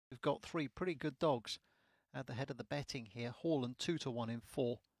we've got three pretty good dogs at the head of the betting here. Haaland 2-1 in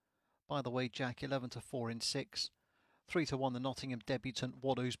 4. By the way, Jack 11-4 in 6. 3-1 the Nottingham debutant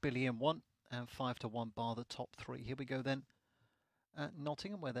Waddo's Billy in 1. And 5-1 bar the top three. Here we go then at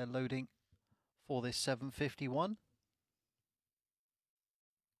Nottingham, where they're loading for this 751.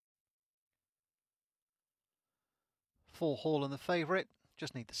 For Haaland the favourite.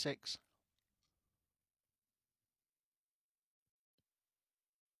 Just need the 6.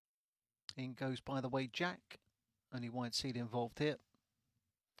 In goes, by the way, Jack. Only wide seed involved here.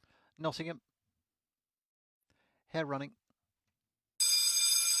 Nottingham. Hare running.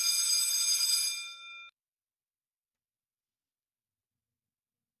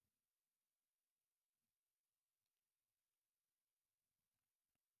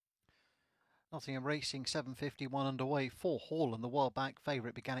 Nottingham racing, 751 underway for Haaland. The wild back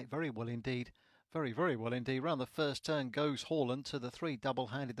favourite began it very well indeed. Very, very well indeed. Round the first turn goes Haaland to the 3,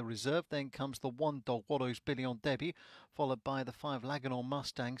 double-handed the reserve. Then comes the 1 dog, Waddo's Billy on debut, followed by the 5 Laganor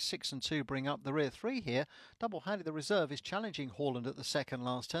Mustang. 6 and 2 bring up the rear. 3 here, double-handed the reserve is challenging Haaland at the second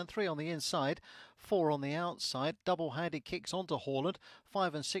last turn. 3 on the inside, 4 on the outside. Double-handed kicks onto Haaland.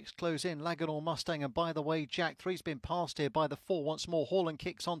 5 and 6 close in, Laganor Mustang. And by the way, Jack, 3's been passed here by the 4 once more. Haaland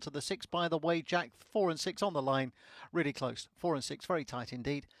kicks onto the 6. By the way, Jack, 4 and 6 on the line. Really close. 4 and 6, very tight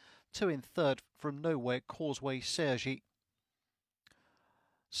indeed. 2 in third from nowhere, Causeway Sergi.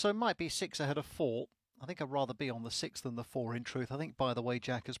 So might be 6 ahead of 4. I think I'd rather be on the 6 than the 4 in truth. I think, by the way,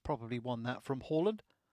 Jack has probably won that from Haaland.